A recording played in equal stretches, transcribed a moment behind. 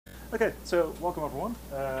Okay, so welcome everyone.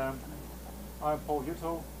 I'm Paul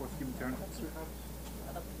Uithol with Humanitarian History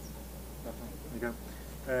Hub. There you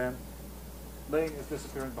go. Leen is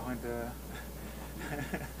disappearing behind the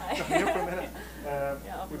here for a minute.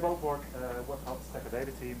 We both work with Health Stack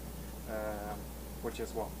Data team, which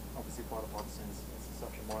is, well, obviously part of us since its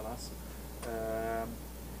inception, more or less.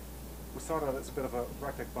 We started as a bit of a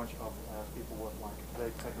ragtag bunch of people with like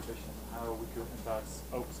vague technical visions on how we could embed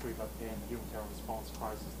OpenStreetMap in humanitarian response,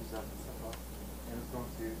 crisis, disaster, etc. And it's grown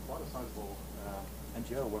to quite a sizable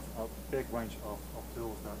NGO with a big range of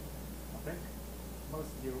tools that I think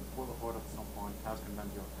most of you will have heard of at some point, Task and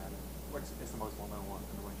Manager, and which is the most well-known one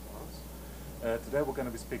in the range for us. Today we're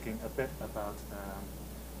going to be speaking a bit about,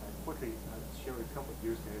 quickly show you a couple of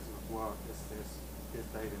use cases of where is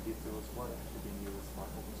data and these tools, what are actually being used by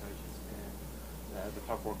organizations in the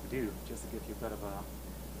type of work we do, just to give you a bit of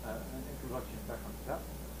an introduction background to that.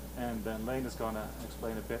 And then Leen is going to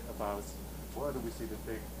explain a bit about where do we see the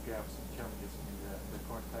big gaps and challenges in the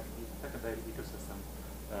current tech and data ecosystem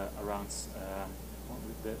around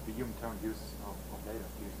the humanitarian use of data,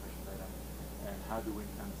 geospatial data, and how do we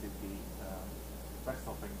intend to be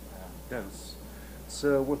backstopping those.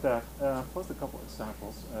 So with that, first a couple of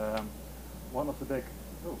examples. One of the big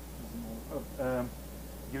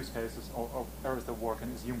use cases or areas that work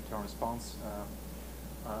in is humanitarian response.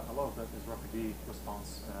 A lot of that is refugee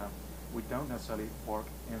response. We don't necessarily work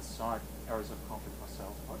inside areas of conflict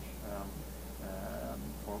ourselves much,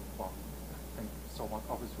 for well, I think somewhat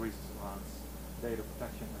obvious reasons around data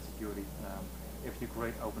protection and security. If you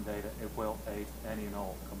create open data, it will aid any and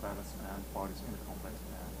all combatants and parties in the conflict.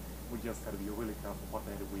 We just got to be really careful what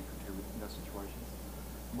data we contribute in those situations.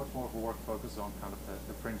 Much more of a work focus on kind of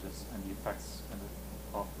the fringes and the effects and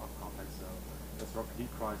of conflict. So there's refugee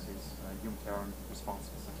crises, humanitarian response,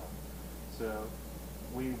 etc. So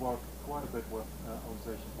we work quite a bit with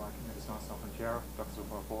organizations like Medicine Sans Frontières, Doctors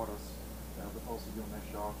Without Borders, but also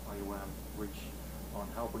UNHCR, IOM, REACH, on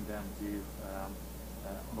helping them to,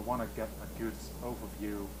 on the one hand, get a good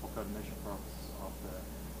overview for coordination purposes of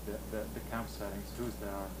the camp settings, who's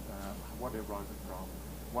there, what they're arriving from,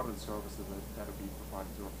 what are the services that are being provided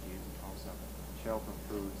to refugees in terms of shelter,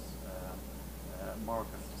 foods,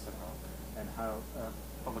 markets, etc., and how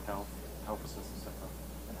public health assistance, etc.,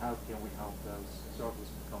 and how can we help those services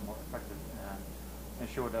become more effective and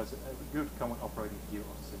ensure there's a good common operating view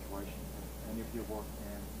of the situation. And if you work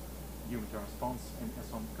in humanitarian response in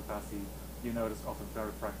some capacity, you know it's often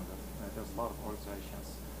very fragmented. There's a lot of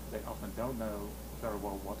organizations, they often don't know very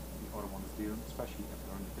well what the other one is doing, especially if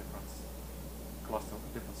they're in a different cluster,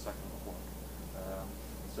 a different sector of work.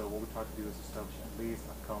 So what we try to do is establish at least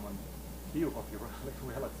a common view of your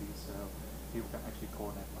reality, so people can actually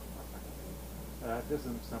coordinate much more effectively. This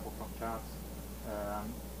is an example from Chad.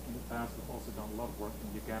 In the past, we've also done a lot of work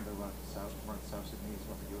in Uganda around South Sudanese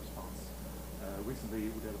refugee response. Recently,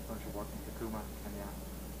 we did a bunch of work in Kakuma, Kenya,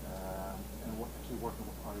 and we're actually working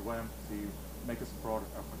with IOM to make this a broader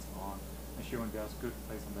effort on ensuring there's good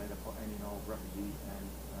baseline data for any and all refugee and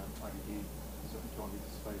IDP, so internally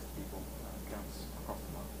displaced people, camps across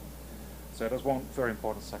the world. So that's one very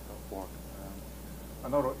important sector of work.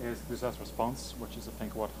 Another is disaster response, which is I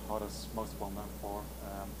think what HUD is most well known for.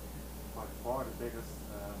 By far the biggest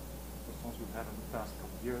response we've had in the past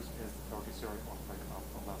couple of years is the Turkey-Syria conflict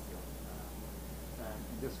of last year. And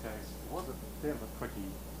in this case, it was a bit of a tricky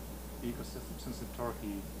ecosystem since in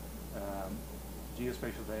Turkey,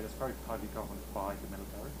 geospatial data is very tightly governed by the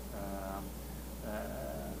military.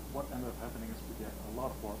 What ended up happening is we did a lot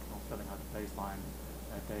of work on filling out the baseline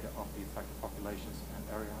data of the affected populations and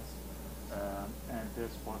areas. And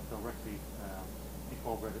this was directly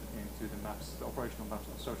incorporated into the maps, the operational maps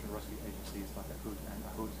of social rescue agencies like AHUD and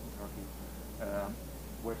AHUD in Turkey,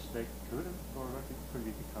 which they couldn't go directly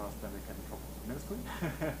privy because then they get in trouble with the ministry.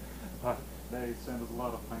 But they send us a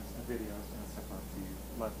lot of links and videos and etc. to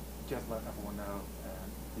let everyone know and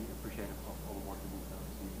be appreciative of all the work that we've done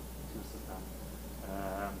to assist them.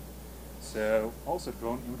 So also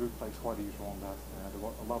drone imagery plays quite a huge role in that. There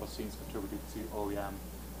were a lot of scenes contributed to OEM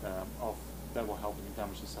that were helping in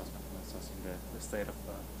damage assessment and assessing the state of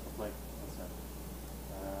lake.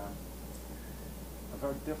 A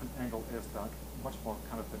very different angle is that much more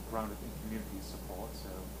kind of grounded in community support. So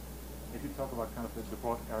if you talk about kind of the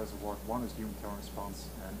broad areas of work, one is humanitarian response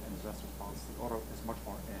and disaster response. The other is much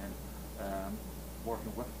more in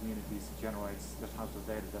working with communities to generate the types of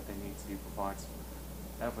data that they need to provide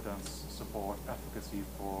evidence, support, advocacy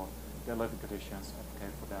for their living conditions,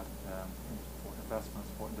 advocate for that, for investments,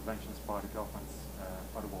 for interventions by the governments,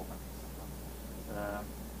 by the World Bank, etc.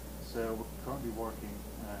 So we're currently working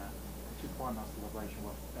actually quite a nice collaboration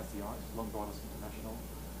with SDRs, Long Borders International,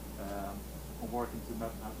 on working to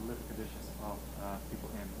map out the living conditions of people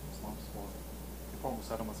in slums or informal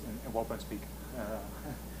settlements in what I speak,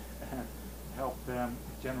 and help them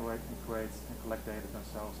generate and create and collect data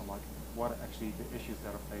themselves on like what are actually the issues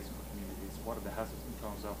that are facing for communities, what are the hazards in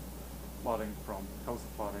terms of flooding, from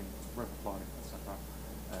coastal flooding, river flooding, etc.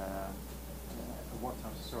 What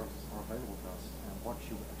types of services are available to us, and what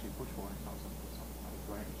should we actually push for in terms of something like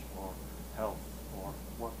drainage or health, or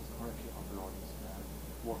what are actually our priorities.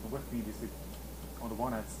 Working with communities to, on the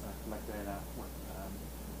one hand, collect data with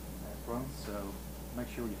drones, so make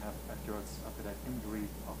sure you have accurate, up-to-date imagery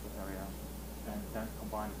of the area, and then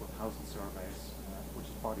combine it with housing surveys, which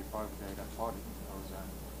is partly private data, partly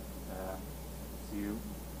ozone, to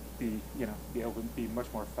be able to be much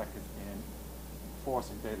more effective in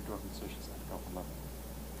forcing data-driven decisions at the government level.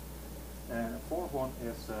 And the fourth one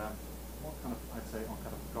is more kind of, I'd say, on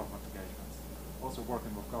kind of government engagement. Also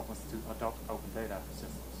working with governments to adopt open data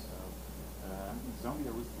systems. So in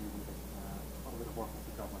Zambia recently we did quite a bit of work with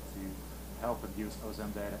the government to help and use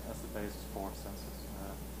ozone data as the basis for census.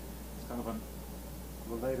 It's kind of a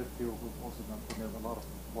related field. We've also done a lot of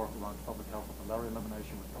work around public health and malaria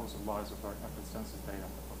elimination, which also lies with our accurate census data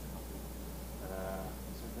across the country.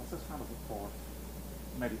 So this is kind of the fourth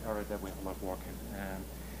major area that we have a lot of work in. And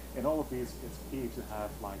in all of these, it's key to have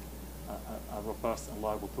like a robust and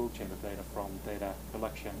reliable tool chain of data, from data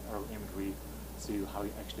collection or imagery to how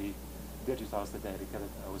you actually digitize the data, get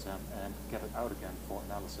it to OSM, and get it out again for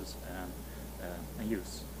analysis and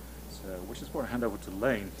use. So, which is where I hand over to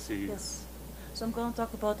Leen to... Yes. So I'm going to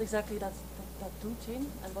talk about exactly that tool chain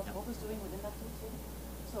and what Hot is doing within that tool chain.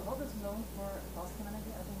 So Hot is known for task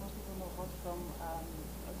manager. I think most people know Hot from,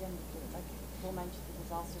 again, like Paul mentioned, the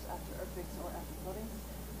disasters after earthquakes or after flooding,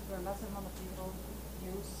 where a massive amount of people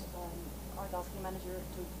use our task manager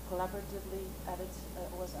to collaboratively edit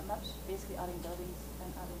OSM maps, basically adding buildings and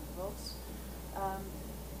adding roads.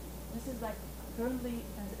 This is like currently,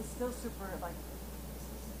 and it's still super like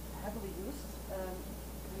heavily used.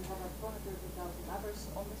 We have like 430,000 mappers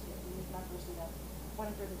on this. We have unique mappers. We have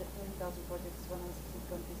 130,000 projects, 160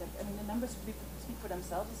 countries. I mean, the numbers speak for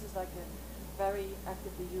themselves. This is like a very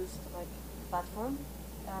actively used like platform,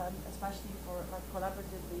 especially for like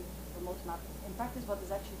collaboratively remote mapping. In practice, what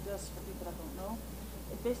this actually does, for people that don't know,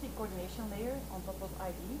 it's basically a coordination layer on top of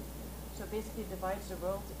ID. So basically divides the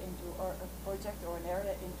world into, or a project or an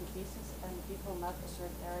area into pieces, and people map a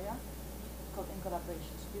certain area in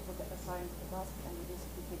collaboration. So people get assigned a task, and they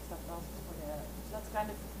basically pick up tasks for their area. So that's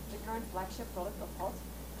kind of the current flagship product of HOT.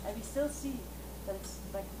 And we still see that it's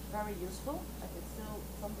like very useful. Like it's still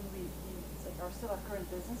something it's like still our current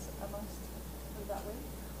business amongst, put it that way.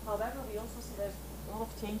 However, we also see there's a lot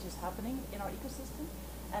of changes happening in our ecosystem.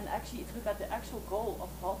 And actually, if you look at the actual goal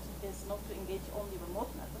of HOT, is not to engage only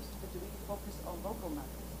remote mappers, but to really focus on local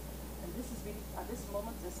mappers. And this is really, at this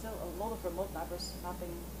moment, there's still a lot of remote mappers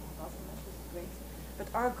mapping customers, which is great. But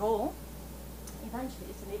our goal, eventually,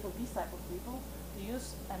 is to enable these type of people to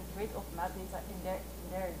use and create open map data in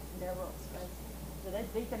their worlds, right? So that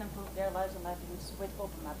they can improve their lives and livelihoods with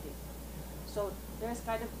open map data. So there's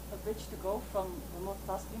kind of a bridge to go from remote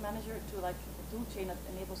tasking manager to like a tool chain that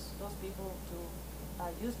enables those people to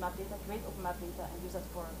use map data, create open map data, and use that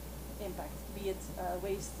for impact, be it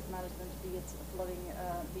waste management, be it flooding,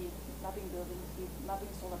 be it mapping buildings, be it mapping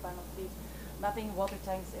solar panels, be it mapping water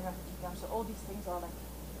tanks in refugee camps. So all these things are like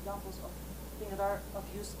examples of things that are of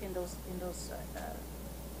use in those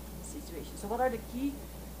situations. So what are the key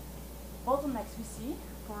bottlenecks we see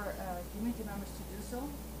for community members to do so?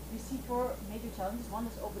 We see four major challenges. One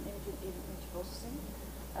is open image and image processing.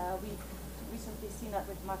 We've recently seen that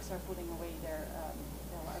with Maxar putting away their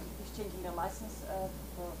changing their license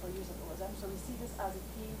for use of OSM. So we see this as a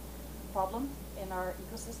key problem in our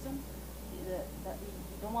ecosystem, that we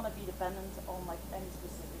don't want to be dependent on like any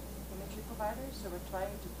specific imagery provider. So we're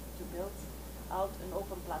trying to build out an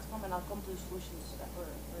open platform, and I'll come to the solutions that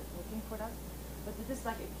we're looking for that. But it is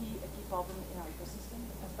like a key problem in our ecosystem,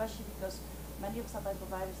 especially because many of satellite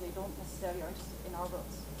providers, they don't necessarily are interested in our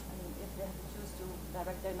worlds. I mean, if they have to choose to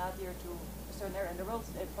direct their navigator to a certain area in the world,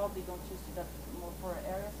 they probably don't choose to do that more for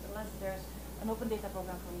areas unless there's an open data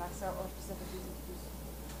program from Maxar or specific reason to do so.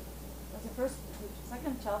 That's the first. The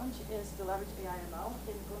second challenge is to leverage AI/ML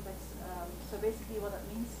in context. So basically, what that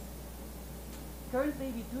means. Currently,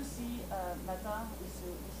 we do see Meta, we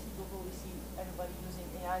see Google, we see everybody using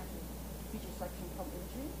AI to feature selection from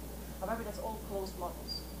imagery. However, that's all closed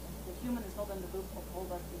models. The human is not in the loop of all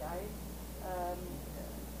that AI,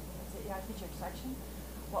 AI feature extraction.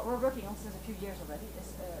 What we're working on since a few years already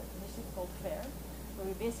is an initiative called FAIR, where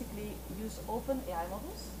we basically use open AI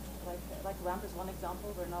models, like RAMP is one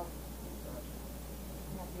example. We're now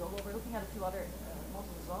at the Uithol. We're looking at a few other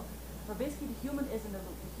models as well. Where basically the human is in the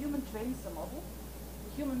loop. The human trains the model.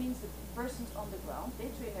 The human means the persons on the ground.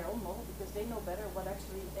 They train their own model because they know better what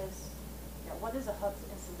actually is, what is a HUD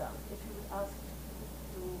in Sudan. If you would ask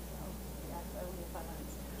to, I only have 5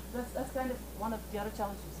 minutes. That's kind of one of the other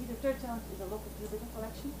challenges we see. The third challenge is a local field data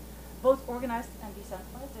collection, both organized and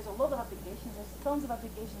decentralized. There's a lot of applications. There's tons of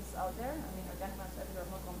applications out there. I mean, organic maps everywhere.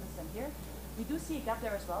 I'm not going to list them here. We do see a gap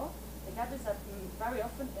there as well. The gap is that very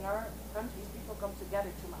often in our countries, people come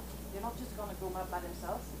together to map. They're not just going to go map by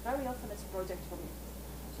themselves. Very often it's a project for me.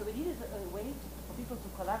 So we needed a way for people to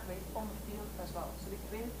collaborate on the field as well. So we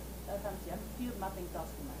created FMTM, Field Mapping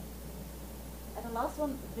Task Manager. And the last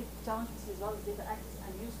one, the big challenge we see as well is data access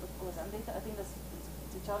and use of OSM data. I think that's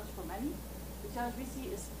it's a challenge for many. The challenge we see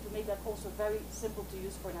is to make that also very simple to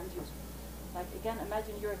use for an end user. Like again,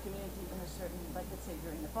 imagine you're a community in a certain, like let's say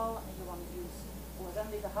you're in Nepal and you want to use OSM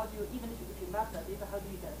data. How do you, even if you map that data, how do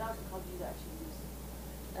you get it out and how do you actually use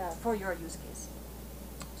it for your use case?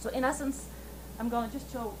 So in essence, I'm going to just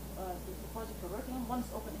show the project we're working on. One is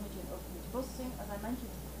open imaging and open image processing. As I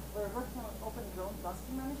mentioned, we're working on an open drone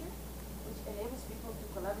tasking manager, which enables people to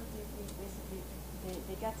collaboratively, basically,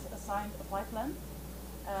 they get assigned a flight plan,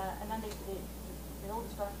 and then they all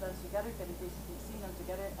these flight plans together, can basically see them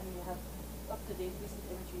together, and you have up-to-date recent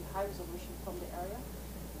imagery, high resolution from the area.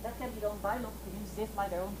 That can be done by local communities. They fly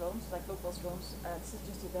their own drones, like local drones. This is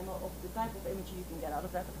just a demo of the type of imagery you can get out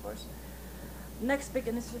of that, of course. Next big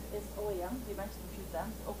initiative is OAM. We mentioned a few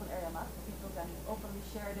times, Open Area Map, where people can openly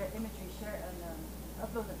share their imagery,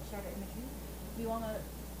 upload and share their imagery.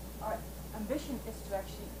 Our ambition is to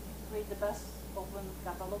actually create the best open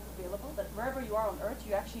catalog available, that wherever you are on Earth,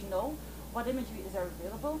 you actually know what imagery is there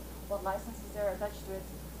available, what licenses are attached to it,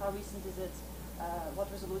 how recent is it, what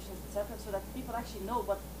resolutions, etc., so that people actually know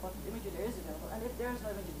what imagery there is available. And if there is no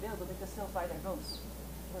image available, they can still fly their drones.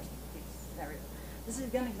 Worst case scenario. This is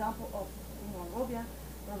again an example of Monrovia,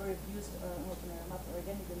 where we've used an open area map, where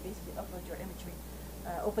again you can basically upload your imagery,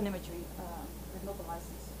 open imagery with no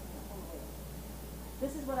license on the way.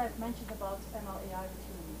 This is what I've mentioned about ML AI with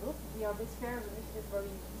human in the loop. We are this fair initiative where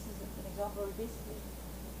this is an example where we basically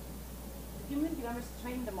the community members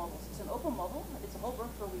train the models. It's an open model. It's a whole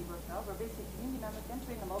workflow we work out where basically community members can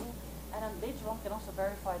train the model and then later on can also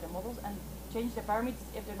verify the models and change the parameters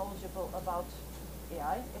if they're knowledgeable about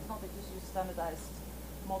AI. If not, they just use standardized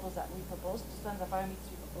models that we propose, standard parameters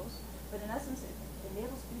we propose. But in essence, it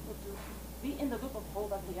enables people to be in the loop of whole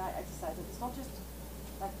that AI exercise. It's not just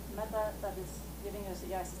like Meta that is giving us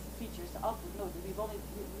AI assisted features, the output. No, we don't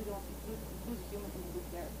include a human in the loop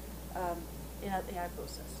there in that AI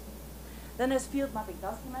process. Then there's Field Mapping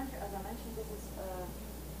Task Manager. As I mentioned, this is a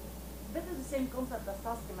bit of the same concept as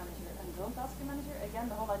Task Manager and Drone Task Manager. Again,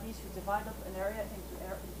 the whole idea is you divide up an area into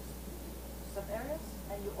sub-areas,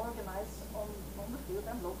 and you organize on the field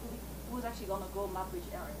and locally who's actually going to go map which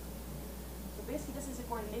area. So basically this is a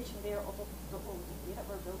coordination layer of the ODP that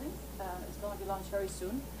we're building. It's going to be launched very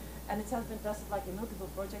soon, and it has been tested like in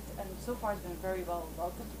multiple projects, and so far it's been very well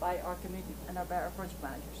welcomed by our community and by our project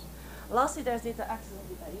managers. Lastly, there's data access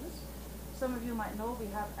and data use. Some of you might know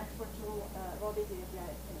we have export tool, raw data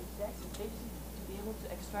API in HDX, and basically to be able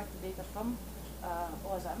to extract the data from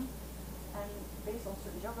OSM. And based on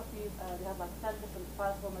certain geography, we have like 10 different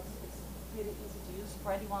file formats. It's really easy to use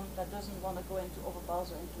for anyone that doesn't want to go into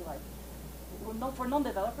overballs or into like, for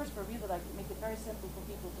non-developers, for really like make it very simple for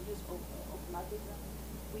people to use open map data.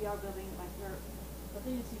 We are building, like we're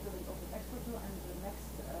continuously building open export tool, and the next,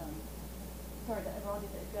 the raw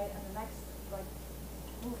data API, and the next like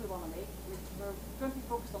move we want to make. We're currently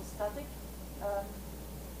focused on static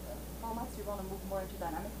formats. We want to move more into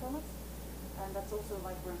dynamic formats. And that's also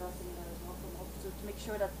like we're investing in there as well to make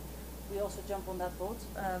sure that we also jump on that boat.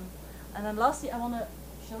 And then lastly, I want to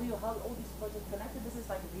show you how all these projects connected. This is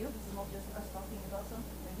like real. This is not just us talking about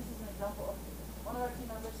something. And this is an example of one of our team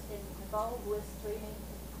members in Nepal who is training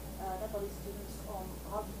Nepalese students on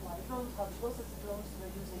how to fly drones, how to process drones.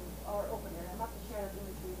 We're using our open area map to share that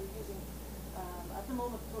imagery. We're using at the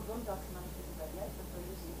moment for drone task management is ready yet, but we're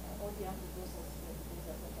using ODM to process the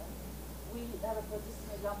data for them. We have this is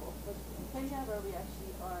an example of a project in Kenya where we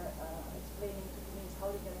actually are explaining to communities how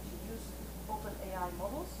they can actually use open AI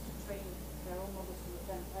models to train their own models to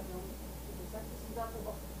then have their own people set. This is an example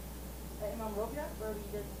of in Monrovia where we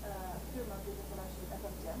did field map data collection with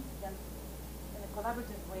FMTM. Again, in a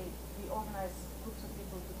collaborative way, we organize groups of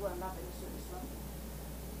people to go and map in a certain slum.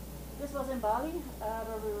 This was in Bali,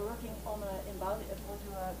 where we were working on in Bali, I told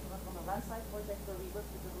you to work on a landside project where we worked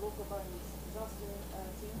with the local Balinese disaster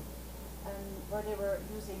team, and where they were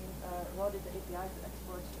using raw data API to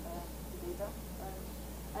export the data.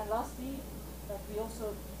 And lastly, that we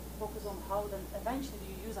also focus on how then eventually do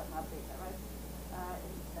you use that map data, right?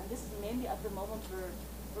 And this is mainly at the moment we're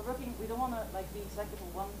working. We don't want to like be selected for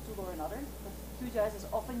one tool or another, but QGIS is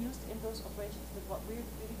often used in those operations. But what we're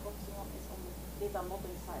really focusing on is on the data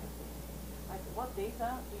modeling side of things. Like what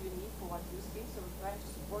data do you need for what use case? So we're trying to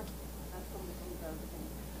support that from the very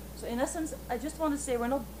beginning. So in essence, I just want to say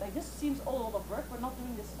we're not like this seems all a lot of work. We're not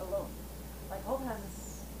doing this alone. Like Hope has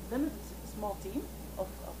this limited small team of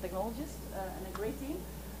technologists and a great team,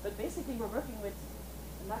 but basically we're working with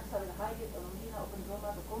Max, with Highgate, Leen,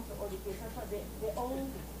 OpenDrone, Contour, ODK, etc. They all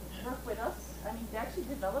work with us. I mean, they actually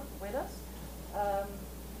develop with us.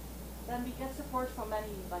 Then we get support from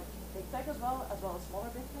many like big tech as well as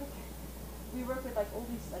smaller big tech. We work with like all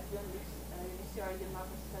these like UCR,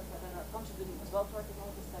 markets, etc. that are contributing as well to our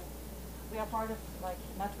technology stack. We are part of like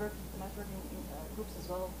networking groups as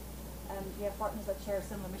well, and we have partners that share a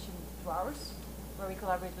similar mission to ours, where we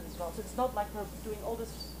collaborate with as well. So it's not like we're doing all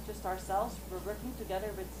this just ourselves. We're working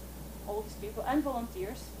together with all these people and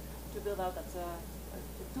volunteers to build out that a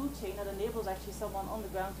tool chain that enables actually someone on the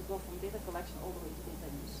ground to go from data collection all the way to data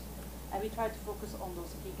use. And we try to focus on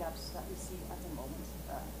those key gaps that we see at the moment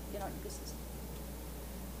in our ecosystem.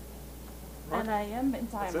 Right. And I am in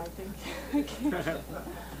time, I think.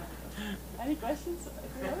 Any questions?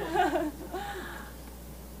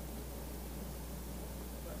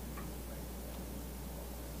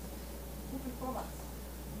 Different formats.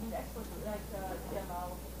 I mean, export like HTML,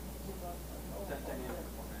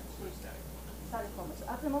 static formats. So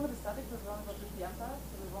at the moment, the static was running with VPN paths,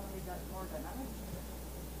 so we want to make that more dynamic.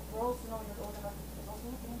 We're also knowing that OpenMap is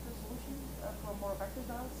also looking into a solution for more vector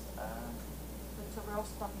DAOs. So we're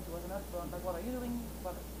also talking to OpenMap about like, what are you doing?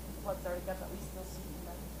 What's our gap that we still see in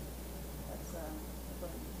that? That's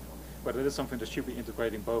but it is something that should be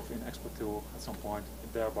integrating both in export tool at some point,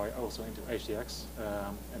 thereby also into HDX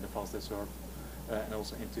and the files they serve, and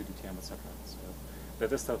also into DTM, etc. So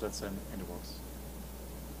that is stuff that's in the works.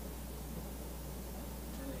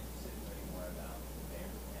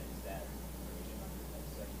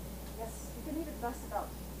 Yes, you can even test it out.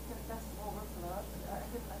 You can test all workflow out.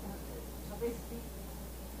 So basically,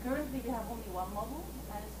 currently we have only one model,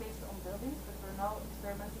 and it's based on buildings, but we're now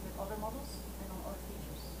experimenting with other models and on other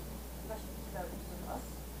features, especially features that are interesting to us.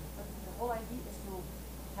 But the whole idea is to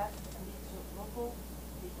have and lead to local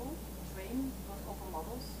people train those open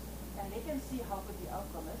models, and they can see how good the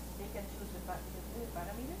outcome is. They can choose the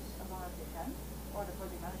parameters as long as they can, or the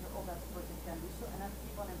project manager of that project can do so, and then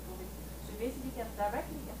keep on improving. So you basically can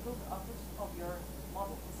directly improve the outputs of your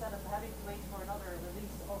model instead of having to wait for another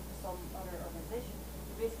release of some other organization.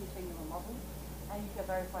 You basically train your model, and you can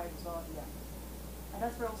verify it as well at the end. And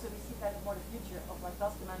that's where also we see kind of more the future of like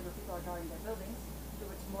task manager people are drawing their buildings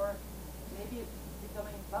towards more maybe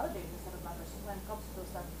becoming validated instead of matters when it comes to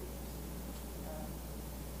those type of features.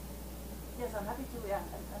 Yes, I'm happy to, yeah,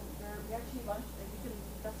 and we actually launched, we can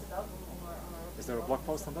test it out on our website. Is there a blog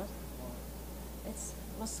post on that? It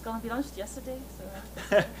was going to be launched yesterday, so...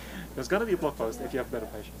 There's going to be a blog post if you have better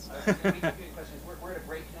patience. The question is, we're at a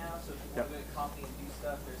break now.